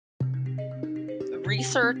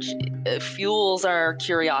research fuels our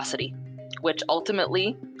curiosity, which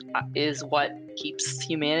ultimately is what keeps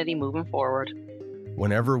humanity moving forward.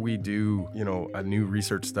 Whenever we do, a new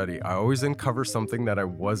research study, I always uncover something that I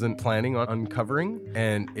wasn't planning on uncovering,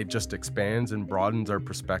 and it just expands and broadens our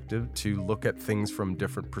perspective to look at things from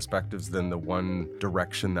different perspectives than the one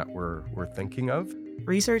direction that we're thinking of.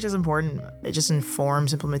 Research is important. It just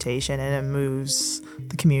informs implementation and it moves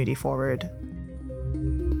the community forward.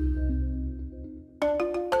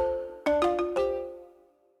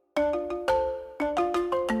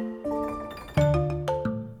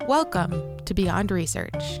 Welcome to Beyond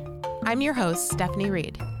Research. I'm your host, Stephanie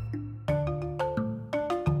Reed.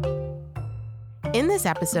 In this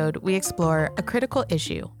episode, we explore a critical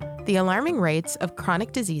issue, the alarming rates of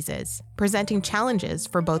chronic diseases, presenting challenges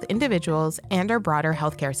for both individuals and our broader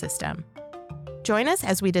healthcare system. Join us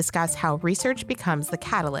as we discuss how research becomes the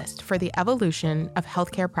catalyst for the evolution of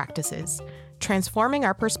healthcare practices, transforming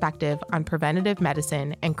our perspective on preventative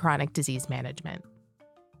medicine and chronic disease management.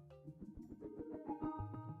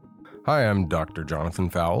 Hi, I'm Dr. Jonathan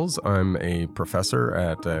Fowles. I'm a professor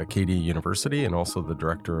at Acadia University and also the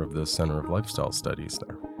director of the Center of Lifestyle Studies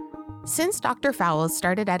there. Since Dr. Fowles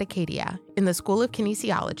started at Acadia in the School of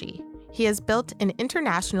Kinesiology, he has built an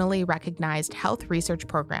internationally recognized health research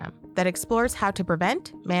program that explores how to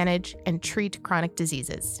prevent, manage, and treat chronic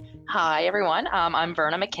diseases. Hi, everyone. I'm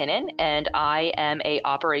Verna McKinnon, and I am a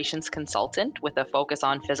operations consultant with a focus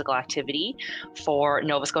on physical activity for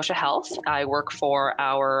Nova Scotia Health. I work for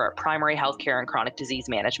our primary healthcare and chronic disease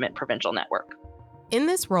management provincial network. In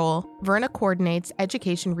this role, Verna coordinates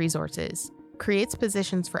education resources, creates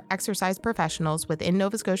positions for exercise professionals within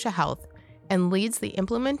Nova Scotia Health, and leads the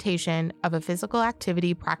implementation of a physical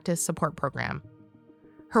activity practice support program.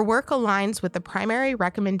 Her work aligns with the primary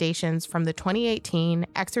recommendations from the 2018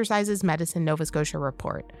 Exercises Medicine Nova Scotia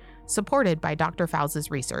report, supported by Dr. Fowles'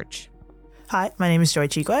 research. Hi, my name is Joy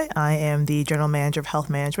Chigwe. I am the General Manager of Health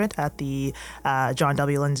Management at the John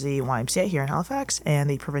W. Lindsay YMCA here in Halifax and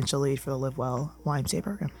the Provincial Lead for the Live Well YMCA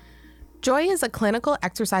program. Joy is a clinical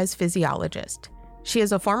exercise physiologist. She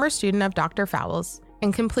is a former student of Dr. Fowles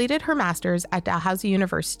and completed her master's at Dalhousie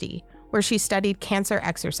University, where she studied cancer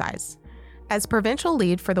exercise. As provincial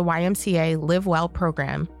lead for the YMCA Live Well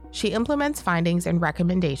program, she implements findings and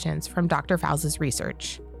recommendations from Dr. Fowles'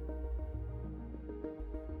 research.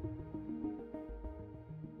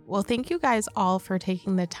 Well, thank you guys all for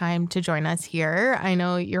taking the time to join us here. I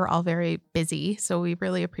know you're all very busy, so we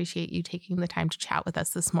really appreciate you taking the time to chat with us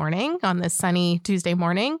this morning on this sunny Tuesday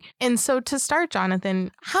morning. And so to start,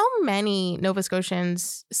 Jonathan, how many Nova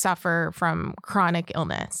Scotians suffer from chronic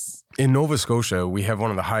illness? In Nova Scotia, we have one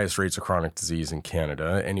of the highest rates of chronic disease in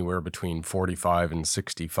Canada, anywhere between 45 and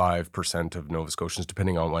 65% of Nova Scotians,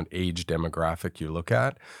 depending on what age demographic you look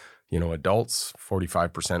at. Adults,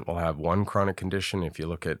 45% will have one chronic condition. If you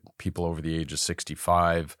look at people over the age of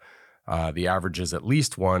 65, the average is at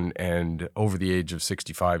least one. And over the age of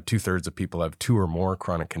 65, 2/3 of people have two or more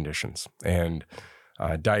chronic conditions. And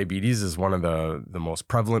diabetes is one of the most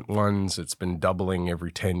prevalent ones. It's been doubling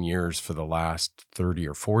every 10 years for the last 30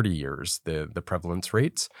 or 40 years, the prevalence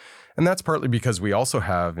rates. And that's partly because we also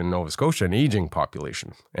have in Nova Scotia an aging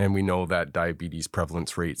population. And we know that diabetes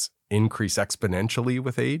prevalence rates increase exponentially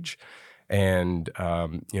with age. And,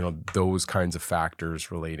 those kinds of factors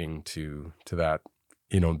relating to that,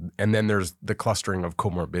 and then there's the clustering of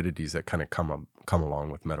comorbidities that kind of come along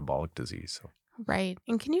with metabolic disease. So. Right.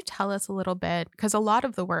 And can you tell us a little bit, because a lot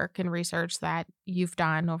of the work and research that you've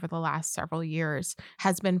done over the last several years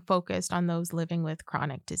has been focused on those living with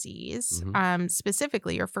chronic disease. Mm-hmm.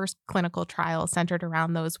 Specifically, your first clinical trial centered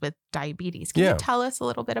around those with diabetes. Can you tell us a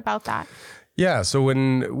little bit about that? Yeah. So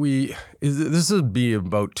this would be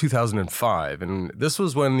about 2005, and this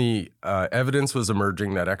was when the evidence was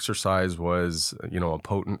emerging that exercise was, a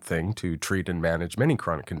potent thing to treat and manage many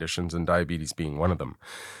chronic conditions, and diabetes being one of them.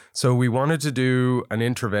 So we wanted to do an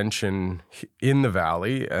intervention in the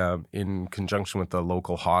Valley in conjunction with the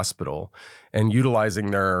local hospital and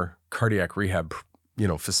utilizing their cardiac rehab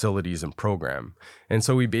facilities and program. And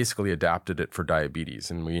so we basically adapted it for diabetes,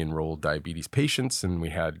 and we enrolled diabetes patients, and we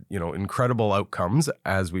had, incredible outcomes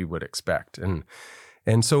as we would expect. And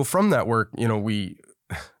so from that work, we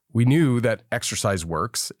knew that exercise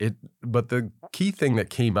works. But the key thing that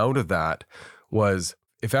came out of that was,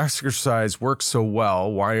 if exercise works so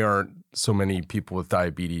well, why aren't so many people with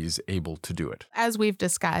diabetes able to do it? As we've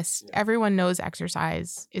discussed, everyone knows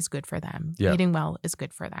exercise is good for them. Yep. Eating well is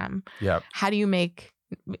good for them. Yep. How do you make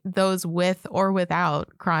those with or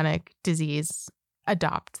without chronic disease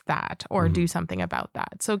adopt that or do something about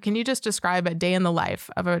that? So can you just describe a day in the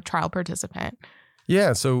life of a trial participant?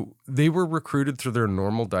 Yeah, so they were recruited through their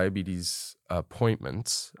normal diabetes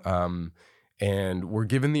appointments, and were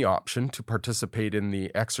given the option to participate in the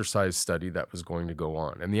exercise study that was going to go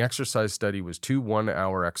on. And the exercise study was 2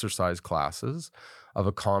 one-hour exercise classes of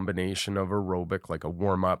a combination of aerobic, like a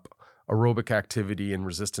warm-up aerobic activity and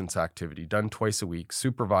resistance activity done twice a week,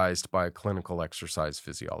 supervised by a clinical exercise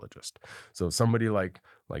physiologist. So somebody like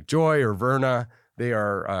Joy or Verna, they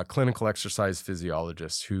are clinical exercise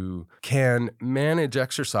physiologists who can manage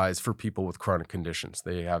exercise for people with chronic conditions.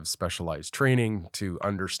 They have specialized training to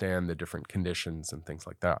understand the different conditions and things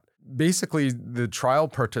like that. Basically, the trial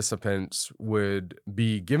participants would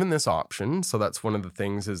be given this option. So that's one of the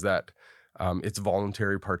things, is that it's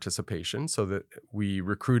voluntary participation, so that we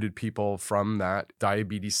recruited people from that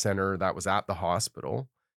diabetes center that was at the hospital,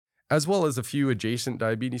 as well as a few adjacent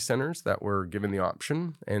diabetes centers that were given the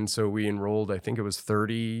option. And so we enrolled, I think it was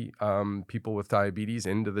 30 people with diabetes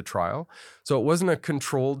into the trial. So it wasn't a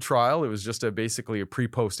controlled trial. It was just basically a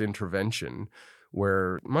pre-post intervention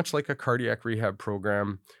where, much like a cardiac rehab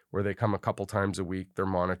program, where they come a couple times a week, they're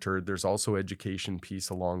monitored. There's also education piece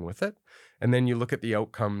along with it. And then you look at the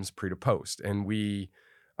outcomes pre to post. And we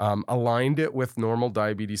aligned it with normal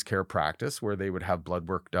diabetes care practice, where they would have blood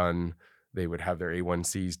work done. They would have their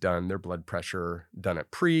A1Cs done, their blood pressure done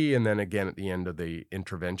at pre, and then again at the end of the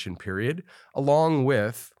intervention period, along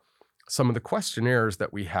with some of the questionnaires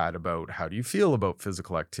that we had about how do you feel about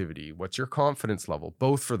physical activity? What's your confidence level,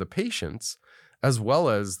 both for the patients as well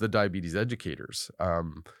as the diabetes educators?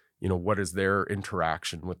 What is their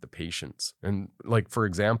interaction with the patients? And like, for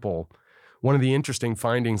example, one of the interesting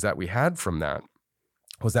findings that we had from that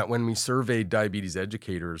was that when we surveyed diabetes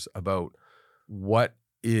educators about what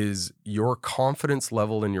is your confidence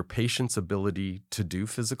level in your patient's ability to do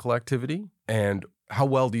physical activity, and how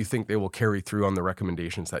well do you think they will carry through on the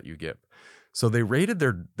recommendations that you give? So they rated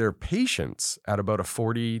their patients at about a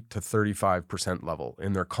 40 to 35% level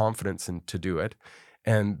in their confidence to do it.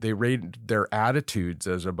 And they rated their attitudes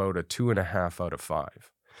as about a 2.5 out of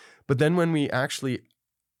 5. But then when we actually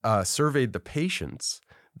surveyed the patients,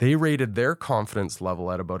 they rated their confidence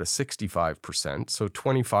level at about a 65%, so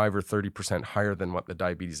 25 or 30% higher than what the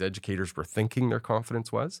diabetes educators were thinking their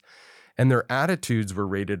confidence was. And their attitudes were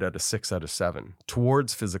rated at a 6 out of 7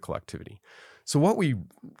 towards physical activity. So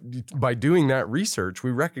by doing that research,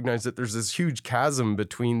 we recognize that there's this huge chasm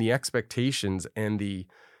between the expectations and the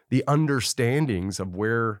understandings of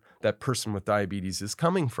where that person with diabetes is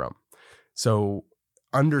coming from. So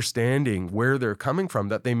understanding where they're coming from,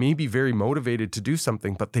 that they may be very motivated to do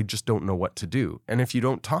something, but they just don't know what to do. And if you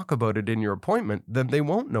don't talk about it in your appointment, then they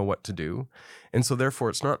won't know what to do. And so therefore,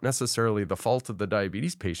 it's not necessarily the fault of the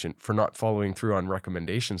diabetes patient for not following through on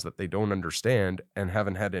recommendations that they don't understand and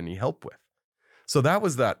haven't had any help with. So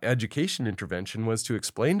that education intervention, was to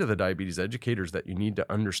explain to the diabetes educators that you need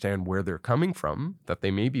to understand where they're coming from, that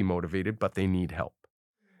they may be motivated, but they need help.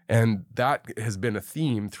 And that has been a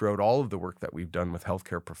theme throughout all of the work that we've done with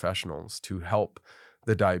healthcare professionals to help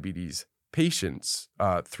the diabetes patients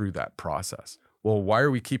through that process. Well, why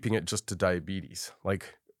are we keeping it just to diabetes?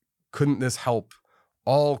 Like, couldn't this help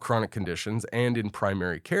all chronic conditions and in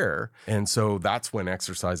primary care? And so that's when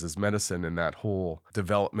exercise is medicine, and that whole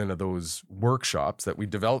development of those workshops that we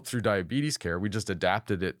developed through diabetes care, we just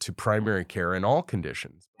adapted it to primary care in all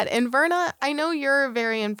conditions. And Verna, I know you're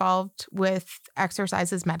very involved with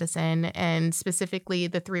exercise as medicine, and specifically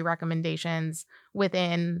the 3 recommendations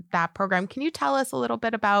within that program. Can you tell us a little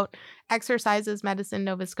bit about Exercise as Medicine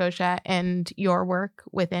Nova Scotia and your work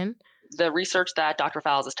within? The research that Dr.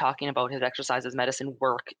 Fowles is talking about, his exercise as medicine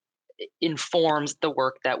work, informs the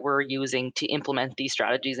work that we're using to implement these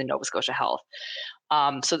strategies in Nova Scotia Health.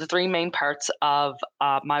 So the 3 main parts of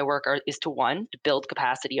my work is to build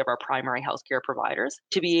capacity of our primary healthcare providers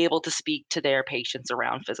to be able to speak to their patients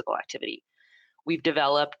around physical activity. We've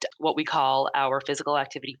developed what we call our physical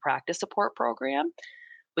activity practice support program.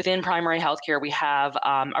 Within primary healthcare, we have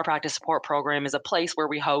our practice support program is a place where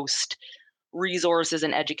we host resources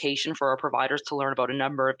and education for our providers to learn about a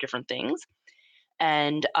number of different things.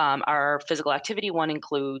 And our physical activity one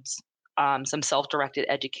includes some self-directed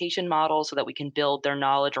education models so that we can build their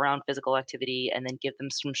knowledge around physical activity and then give them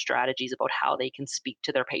some strategies about how they can speak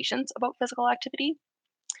to their patients about physical activity.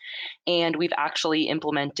 And we've actually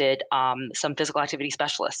implemented some physical activity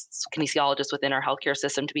specialists, kinesiologists within our healthcare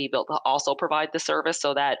system, to be able to also provide the service,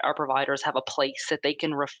 so that our providers have a place that they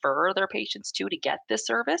can refer their patients to get this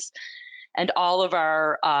service. And all of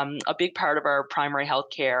our, a big part of our primary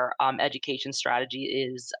healthcare education strategy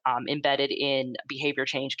is embedded in behavior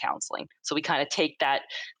change counseling. So we kind of take that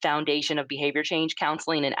foundation of behavior change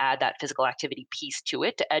counseling and add that physical activity piece to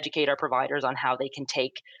it to educate our providers on how they can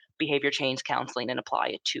take behavior change counseling and apply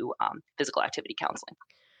it to physical activity counseling.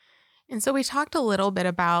 And so we talked a little bit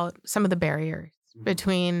about some of the barriers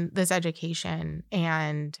between this education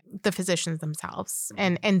and the physicians themselves,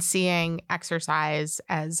 and seeing exercise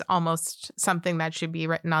as almost something that should be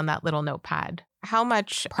written on that little notepad. How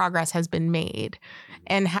much progress has been made?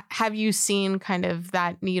 And have you seen kind of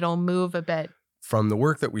that needle move a bit? From the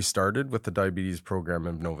work that we started with the diabetes program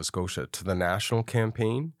of Nova Scotia to the national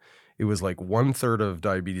campaign, it was like 1/3 of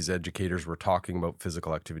diabetes educators were talking about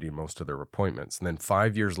physical activity in most of their appointments. And then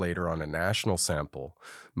 5 years later on a national sample,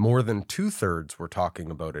 more than 2/3 were talking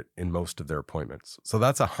about it in most of their appointments. So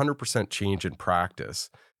that's 100% change in practice.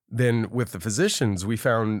 Then with the physicians, we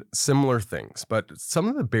found similar things. But some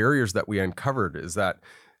of the barriers that we uncovered is that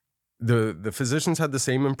the physicians had the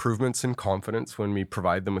same improvements in confidence when we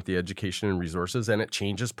provide them with the education and resources, and it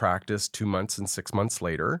changes practice 2 months and 6 months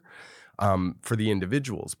later. For the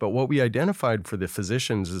individuals. But what we identified for the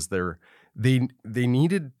physicians is they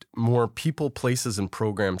needed more people, places, and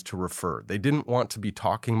programs to refer. They didn't want to be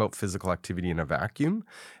talking about physical activity in a vacuum,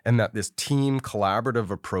 and that this team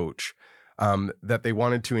collaborative approach, that they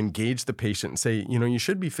wanted to engage the patient and say, you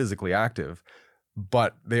should be physically active,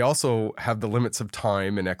 but they also have the limits of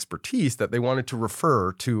time and expertise, that they wanted to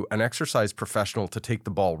refer to an exercise professional to take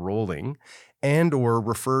the ball rolling, and or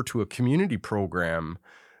refer to a community program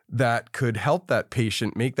that could help that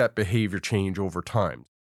patient make that behavior change over time.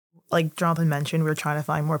 Like Jonathan mentioned, we're trying to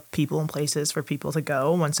find more people and places for people to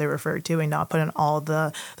go once they're referred to, and not put in all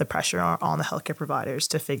the pressure on the healthcare providers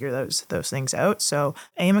to figure those things out. So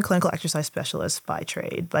I am a clinical exercise specialist by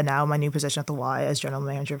trade, but now my new position at the Y as General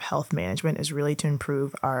Manager of Health Management is really to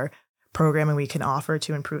improve our programming we can offer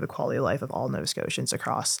to improve the quality of life of all Nova Scotians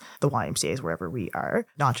across the YMCAs wherever we are,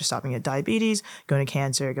 not just stopping at diabetes, going to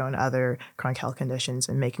cancer, going to other chronic health conditions,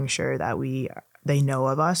 and making sure that they know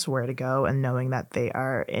of us, where to go, and knowing that they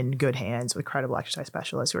are in good hands with credible exercise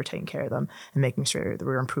specialists who are taking care of them, and making sure that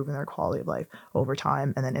we're improving their quality of life over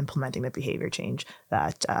time, and then implementing the behavior change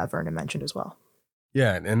that Verna mentioned as well.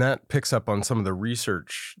 Yeah, and that picks up on some of the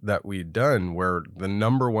research that we'd done, where the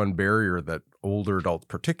number one barrier that older adults,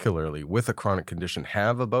 particularly with a chronic condition,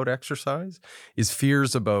 have about exercise is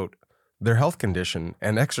fears about their health condition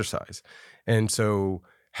and exercise. And so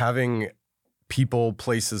having people,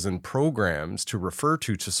 places, and programs to refer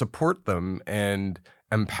to support them and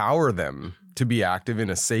empower them to be active in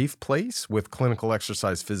a safe place with clinical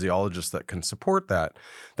exercise physiologists that can support that.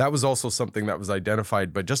 That was also something that was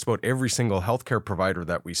identified by just about every single healthcare provider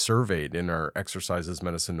that we surveyed in our Exercises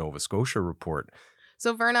Medicine Nova Scotia report.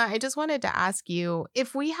 So Verna, I just wanted to ask you,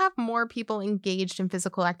 if we have more people engaged in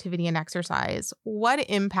physical activity and exercise, what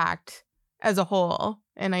impact as a whole,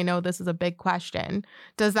 and I know this is a big question,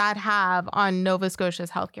 does that have on Nova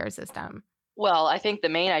Scotia's healthcare system? Well, I think the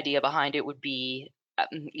main idea behind it would be,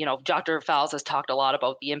 Dr. Fowles has talked a lot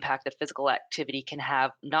about the impact that physical activity can have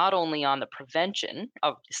not only on the prevention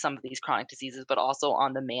of some of these chronic diseases, but also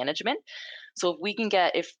on the management. So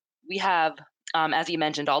if we have, as you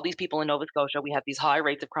mentioned, all these people in Nova Scotia, we have these high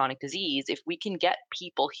rates of chronic disease. If we can get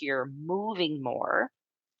people here moving more,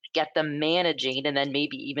 get them managing, and then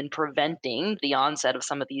maybe even preventing the onset of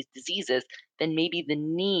some of these diseases, then maybe the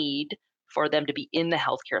need for them to be in the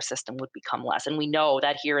healthcare system would become less. And we know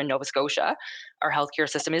that here in Nova Scotia, our healthcare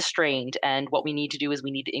system is strained. And what we need to do is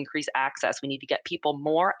we need to increase access. We need to get people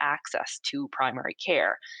more access to primary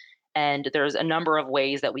care. And there's a number of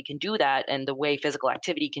ways that we can do that. And the way physical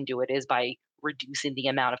activity can do it is by reducing the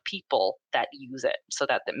amount of people that use it, so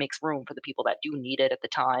that makes room for the people that do need it at the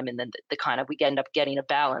time. And then the kind of, we end up getting a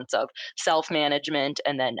balance of self-management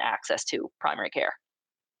and then access to primary care.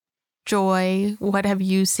 Joy, what have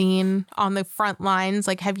you seen on the front lines?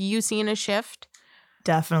 Like, have you seen a shift?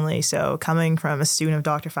 Definitely. So coming from a student of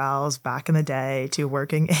Dr. Fowles back in the day to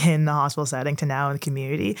working in the hospital setting to now in the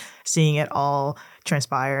community, seeing it all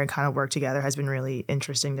transpire and kind of work together has been really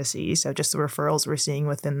interesting to see. So just the referrals we're seeing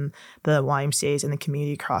within the YMCAs and the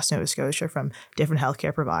community across Nova Scotia from different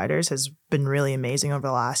healthcare providers has been really amazing over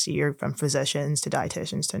the last year, from physicians to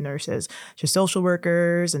dietitians to nurses to social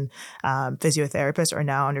workers and physiotherapists are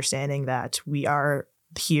now understanding that we are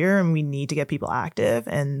here and we need to get people active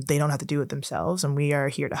and they don't have to do it themselves, and we are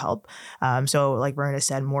here to help. So like Verna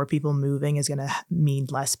said, more people moving is going to mean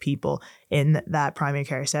less people in that primary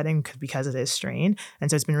care setting because it is strained. And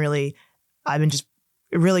so it's been really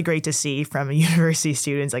great to see from university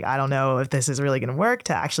students, like, I don't know if this is really going to work,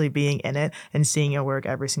 to actually being in it and seeing it work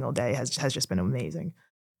every single day has just been amazing.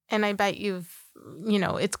 And I bet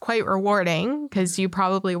it's quite rewarding because you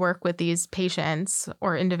probably work with these patients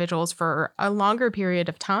or individuals for a longer period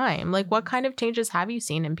of time. Like, what kind of changes have you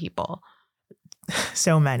seen in people?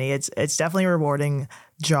 So many. It's definitely a rewarding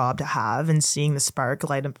job to have, and seeing the spark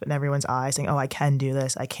light up in everyone's eyes saying, oh, I can do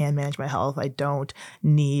this. I can manage my health. I don't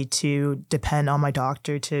need to depend on my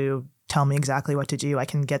doctor to tell me exactly what to do. I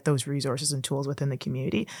can get those resources and tools within the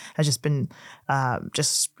community has just been I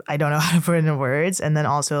don't know how to put it into words. And then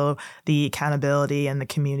also the accountability and the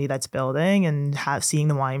community that's building, and seeing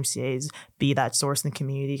the YMCAs be that source in the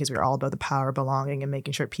community, because we're all about the power of belonging and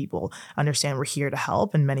making sure people understand we're here to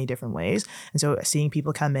help in many different ways. And so seeing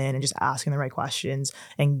people come in and just asking the right questions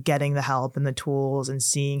and getting the help and the tools and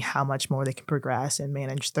seeing how much more they can progress and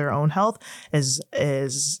manage their own health is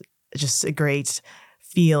just a great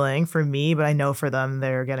feeling for me, but I know for them,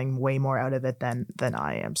 they're getting way more out of it than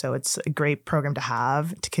I am. So it's a great program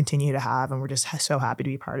to continue to have. And we're just so happy to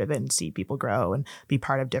be part of it and see people grow and be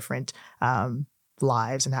part of different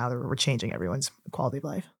lives and how we're changing everyone's quality of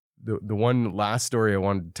life. The one last story I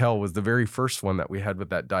wanted to tell was the very first one that we had with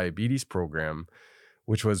that diabetes program,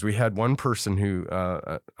 which was we had one person who,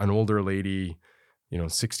 an older lady,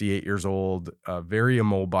 68 years old, very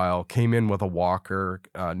immobile, came in with a walker,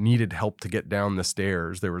 needed help to get down the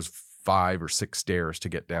stairs. There was 5 or 6 stairs to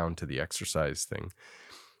get down to the exercise thing.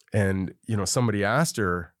 And, somebody asked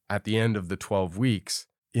her at the end of the 12 weeks,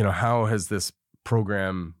 how has this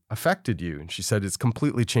program affected you? And she said, it's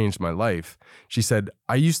completely changed my life. She said,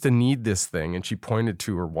 I used to need this thing. And she pointed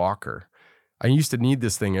to her walker. I used to need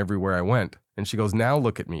this thing everywhere I went. And she goes, now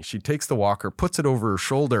look at me. She takes the walker, puts it over her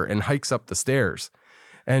shoulder, and hikes up the stairs.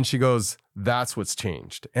 And she goes, that's what's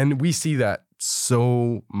changed. And we see that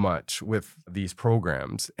so much with these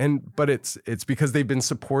programs. But it's because they've been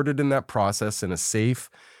supported in that process in a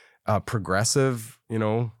safe, progressive,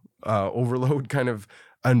 overload kind of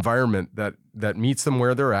environment that meets them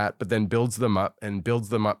where they're at, but then builds them up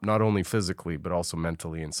not only physically, but also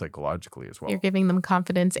mentally and psychologically as well. You're giving them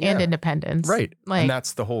confidence and independence. Right. And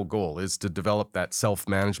that's the whole goal, is to develop that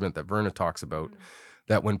self-management that Verna talks about.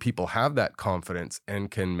 That when people have that confidence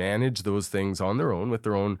and can manage those things on their own with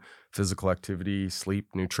their own physical activity, sleep,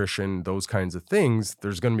 nutrition, those kinds of things,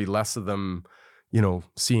 there's going to be less of them,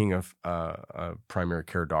 seeing a primary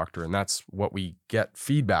care doctor. And that's what we get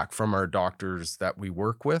feedback from our doctors that we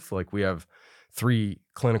work with. Like we have 3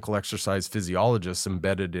 clinical exercise physiologists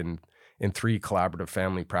embedded in 3 collaborative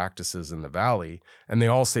family practices in the Valley. And they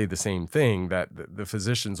all say the same thing, that the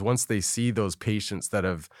physicians, once they see those patients that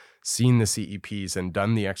have seen the CEPs and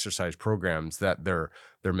done the exercise programs, that their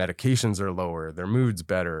medications are lower, their mood's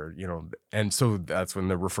better, and so that's when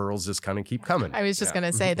the referrals just kind of keep coming. I was just going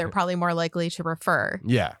to say they're probably more likely to refer.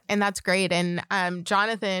 Yeah. And that's great. And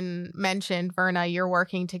Jonathan mentioned, Verna, you're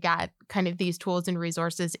working to get kind of these tools and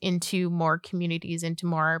resources into more communities, into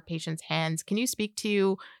more patients' hands. Can you speak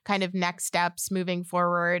to kind of next steps moving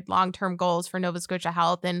forward, long-term goals for Nova Scotia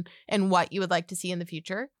Health, and what you would like to see in the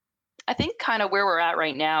future? I think kind of where we're at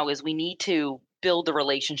right now is we need to build the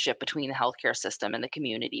relationship between the healthcare system and the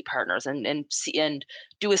community partners, and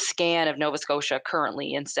do a scan of Nova Scotia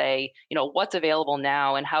currently and say, what's available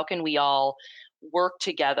now and how can we all work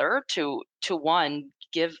together to one,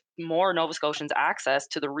 give more Nova Scotians access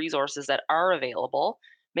to the resources that are available,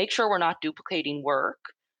 make sure we're not duplicating work,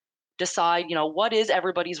 decide, what is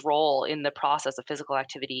everybody's role in the process of physical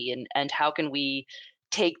activity, and how can we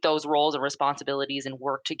take those roles and responsibilities and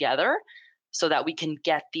work together so that we can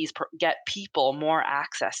get people more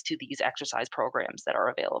access to these exercise programs that are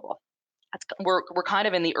available. We're kind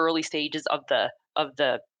of in the early stages of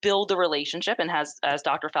the build the relationship, and as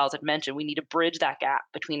Dr. Fowles had mentioned, we need to bridge that gap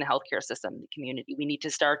between the healthcare system and the community. We need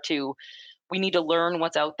to learn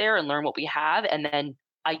what's out there and learn what we have, and then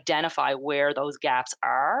identify where those gaps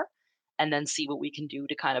are, and then see what we can do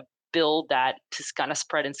to kind of build that, to kind of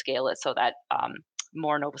spread and scale it so that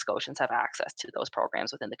more Nova Scotians have access to those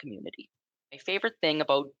programs within the community. My favorite thing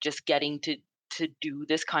about just getting to do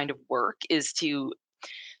this kind of work is to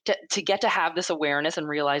get to have this awareness and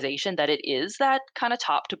realization that it is that kind of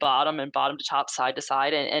top to bottom and bottom to top, side to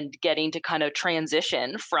side, and getting to kind of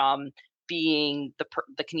transition from being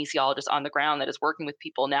the kinesiologist on the ground that is working with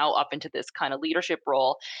people now up into this kind of leadership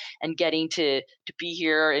role, and getting to be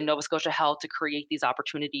here in Nova Scotia Health to create these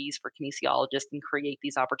opportunities for kinesiologists and create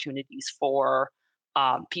these opportunities for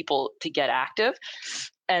people to get active.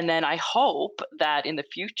 And then I hope that in the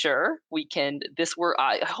future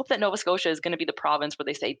I hope that Nova Scotia is going to be the province where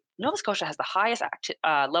they say Nova Scotia has the highest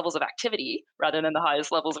levels of activity rather than the highest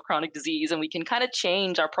levels of chronic disease, and we can kind of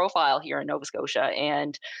change our profile here in Nova Scotia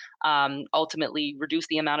and ultimately reduce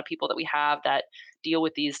the amount of people that we have that deal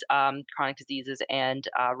with these chronic diseases and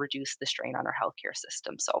reduce the strain on our healthcare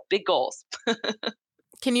system. So big goals.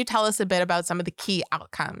 Can you tell us a bit about some of the key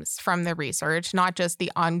outcomes from the research, not just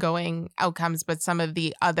the ongoing outcomes, but some of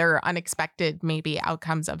the other unexpected maybe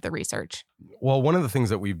outcomes of the research? Well, one of the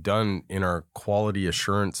things that we've done in our quality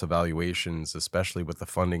assurance evaluations, especially with the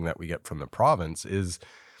funding that we get from the province, is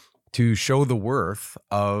to show the worth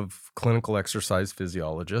of clinical exercise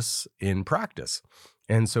physiologists in practice.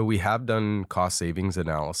 And so we have done cost savings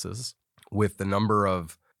analysis with the number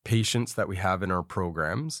of patients that we have in our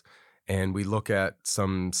programs. And we look at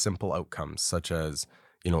some simple outcomes such as,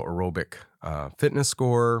 aerobic fitness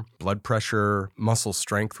score, blood pressure, muscle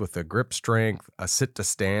strength with a grip strength, a sit to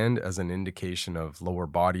stand as an indication of lower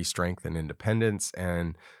body strength and independence,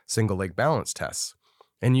 and single leg balance tests.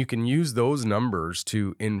 And you can use those numbers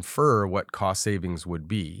to infer what cost savings would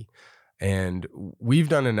be. And we've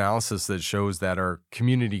done analysis that shows that our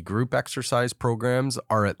community group exercise programs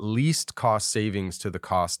are at least cost savings to the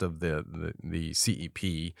cost of the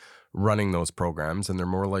CEP running those programs. And they're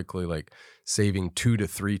more likely like saving 2 to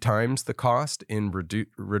 3 times the cost in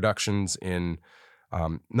reductions in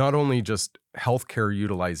not only just healthcare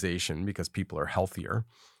utilization because people are healthier.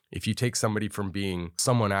 If you take somebody from being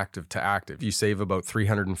someone active to active, you save about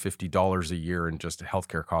 $350 a year in just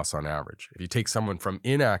healthcare costs on average. If you take someone from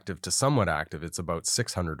inactive to somewhat active, it's about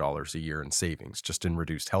 $600 a year in savings, just in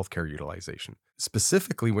reduced healthcare utilization.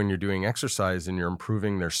 Specifically, when you're doing exercise and you're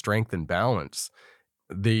improving their strength and balance,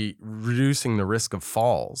 reducing the risk of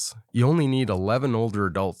falls, you only need 11 older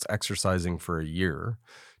adults exercising for a year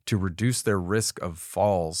to reduce their risk of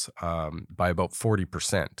falls by about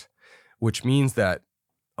 40%, which means that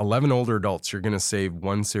 11 older adults, you're going to save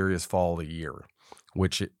 1 serious fall a year,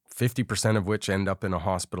 which 50% of which end up in a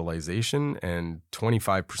hospitalization and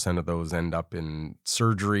 25% of those end up in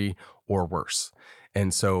surgery or worse.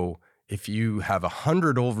 And so if you have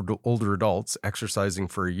 100 older adults exercising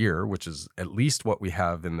for a year, which is at least what we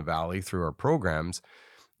have in the Valley through our programs,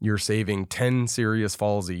 you're saving 10 serious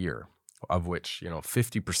falls a year, of which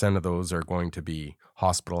 50% of those are going to be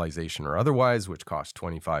hospitalization or otherwise, which costs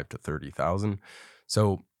 $25,000 to $30,000.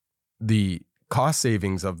 So the cost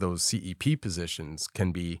savings of those CEP positions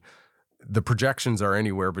can be, the projections are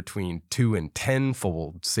anywhere between 2 and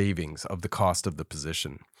 10-fold savings of the cost of the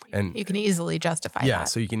position. And you can easily justify that. Yeah,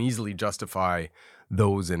 so you can easily justify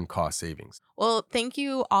those in cost savings. Well, thank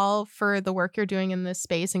you all for the work you're doing in this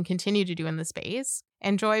space and continue to do in this space.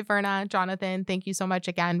 And Joy, Verna, Jonathan, thank you so much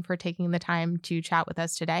again for taking the time to chat with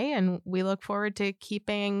us today. And we look forward to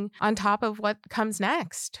keeping on top of what comes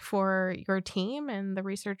next for your team and the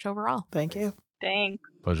research overall. Thank you. Thanks.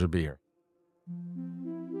 Pleasure to be here.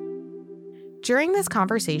 During this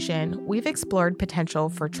conversation, we've explored potential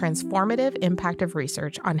for transformative impact of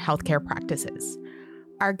research on healthcare practices.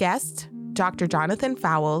 Our guests, Dr. Jonathan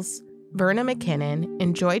Fowles, Verna McKinnon,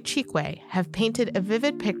 and Joy Chikwe have painted a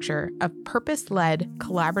vivid picture of purpose-led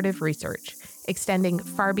collaborative research extending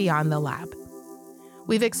far beyond the lab.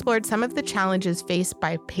 We've explored some of the challenges faced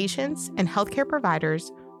by patients and healthcare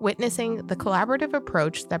providers witnessing the collaborative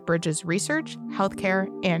approach that bridges research, healthcare,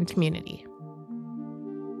 and community.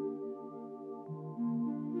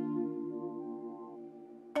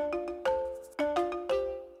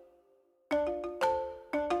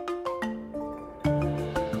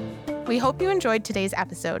 We hope you enjoyed today's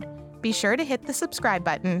episode. Be sure to hit the subscribe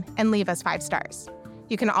button and leave us 5 stars.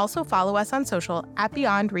 You can also follow us on social at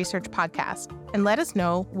Beyond Research Podcast and let us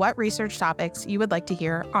know what research topics you would like to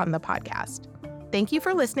hear on the podcast. Thank you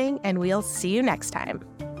for listening, and we'll see you next time.